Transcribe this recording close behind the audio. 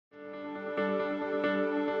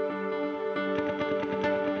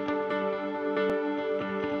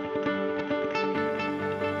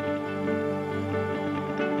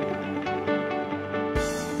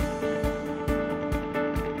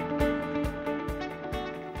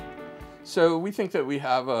So we think that we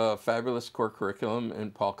have a fabulous core curriculum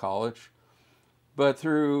in Paul College, but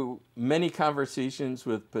through many conversations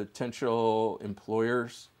with potential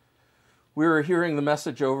employers, we were hearing the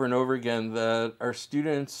message over and over again that our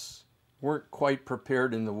students weren't quite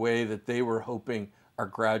prepared in the way that they were hoping our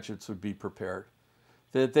graduates would be prepared.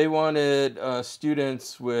 That they wanted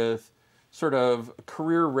students with sort of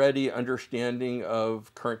career-ready understanding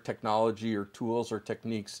of current technology or tools or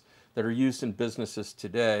techniques that are used in businesses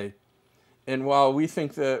today. And while we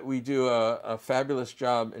think that we do a fabulous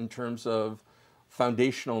job in terms of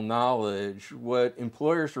foundational knowledge, what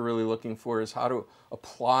employers are really looking for is how to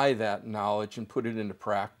apply that knowledge and put it into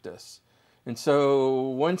practice. And so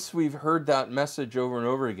once we've heard that message over and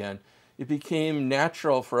over again, it became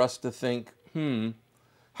natural for us to think,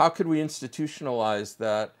 how could we institutionalize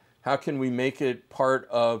that? How can we make it part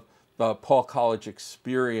of the Paul College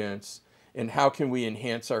experience? And how can we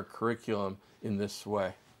enhance our curriculum in this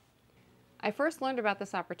way? I first learned about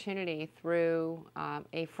this opportunity through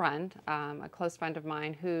a friend, a close friend of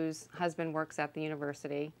mine whose husband works at the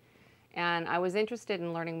university. And I was interested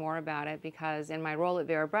in learning more about it because in my role at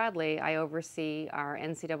Vera Bradley, I oversee our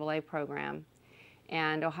NCAA program.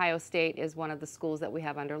 And Ohio State is one of the schools that we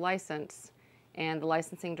have under license. And the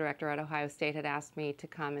licensing director at Ohio State had asked me to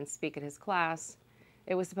come and speak at his class.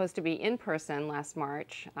 It was supposed to be in person last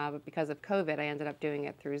March, but because of COVID, I ended up doing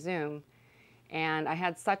it through Zoom. And I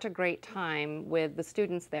had such a great time with the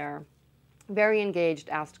students there, very engaged,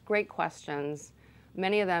 asked great questions.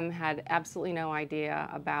 Many of them had absolutely no idea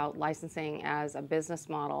about licensing as a business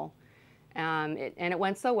model. And it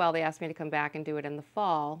went so well, they asked me to come back and do it in the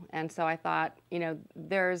fall. And so I thought,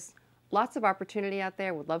 there's lots of opportunity out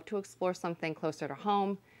there. Would love to explore something closer to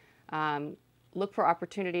home, look for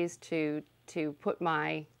opportunities to put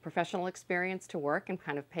my professional experience to work and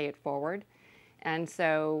kind of pay it forward. And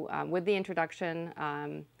so with the introduction,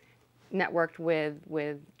 networked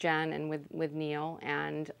with Jen and with Neil,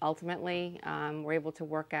 and ultimately we're able to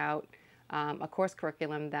work out a course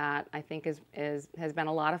curriculum that I think has been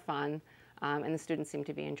a lot of fun, and the students seem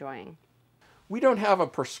to be enjoying. We don't have a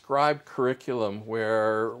prescribed curriculum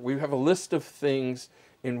where we have a list of things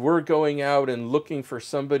and we're going out and looking for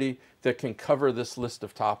somebody that can cover this list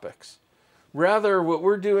of topics. Rather, what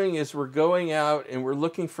we're doing is we're going out and we're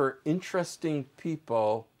looking for interesting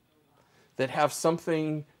people that have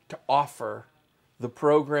something to offer the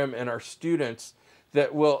program and our students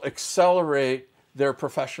that will accelerate their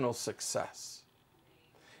professional success.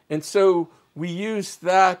 And so we use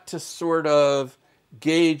that to sort of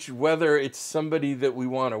gauge whether it's somebody that we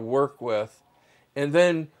want to work with. And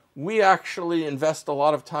then we actually invest a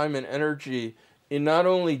lot of time and energy in not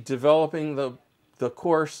only developing the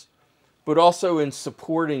course, but also in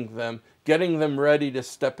supporting them, getting them ready to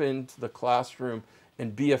step into the classroom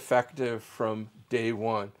and be effective from day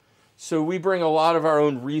one. So we bring a lot of our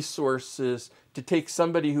own resources to take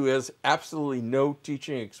somebody who has absolutely no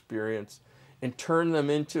teaching experience and turn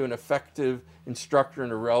them into an effective instructor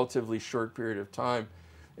in a relatively short period of time.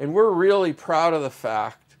 And we're really proud of the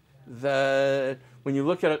fact that when you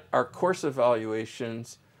look at our course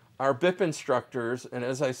evaluations, our BIP instructors, and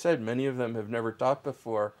as I said, many of them have never taught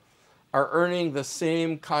before, are earning the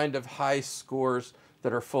same kind of high scores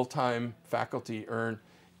that our full-time faculty earn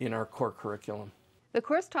in our core curriculum. The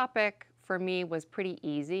course topic for me was pretty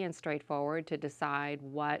easy and straightforward to decide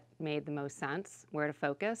what made the most sense, where to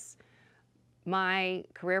focus. My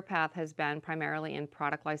career path has been primarily in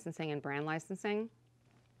product licensing and brand licensing.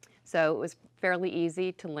 So it was fairly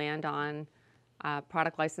easy to land on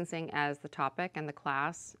product licensing as the topic and the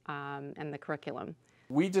class and the curriculum.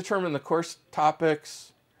 We determine the course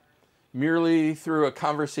topics merely through a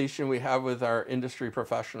conversation we have with our industry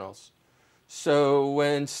professionals. So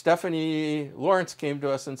when Stephanie Lawrence came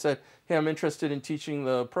to us and said, hey, I'm interested in teaching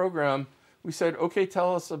the program, we said, okay,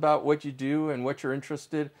 tell us about what you do and what you're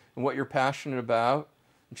interested and what you're passionate about.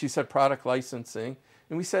 And she said product licensing.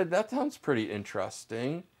 And we said, that sounds pretty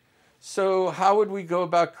interesting. So how would we go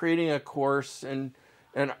about creating a course? And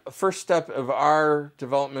first step of our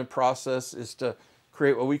development process is to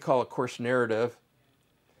create what we call a course narrative.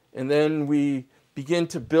 And then we begin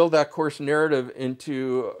to build that course narrative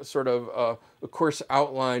into sort of a course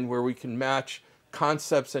outline where we can match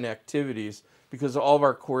concepts and activities, because all of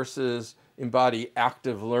our courses embody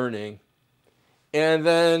active learning. And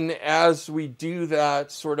then as we do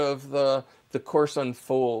that, sort of the course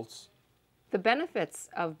unfolds. The benefits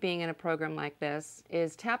of being in a program like this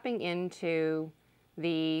is tapping into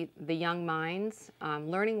the young minds,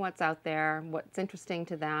 learning what's out there, what's interesting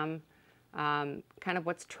to them, kind of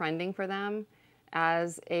what's trending for them.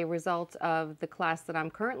 As a result of the class that I'm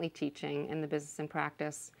currently teaching in the business and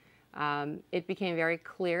practice, it became very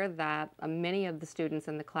clear that many of the students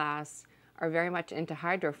in the class are very much into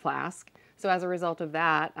Hydro Flask. So as a result of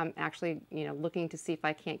that, I'm actually looking to see if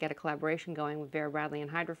I can't get a collaboration going with Vera Bradley and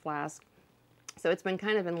Hydro Flask. So it's been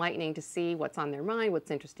kind of enlightening to see what's on their mind, what's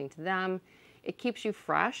interesting to them. It keeps you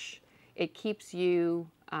fresh. It keeps you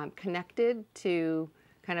connected to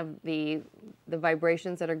kind of the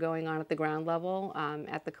vibrations that are going on at the ground level,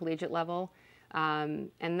 at the collegiate level. And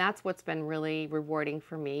that's what's been really rewarding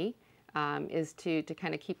for me, is to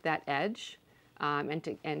kind of keep that edge, and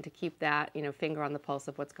to keep that finger on the pulse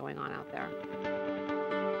of what's going on out there.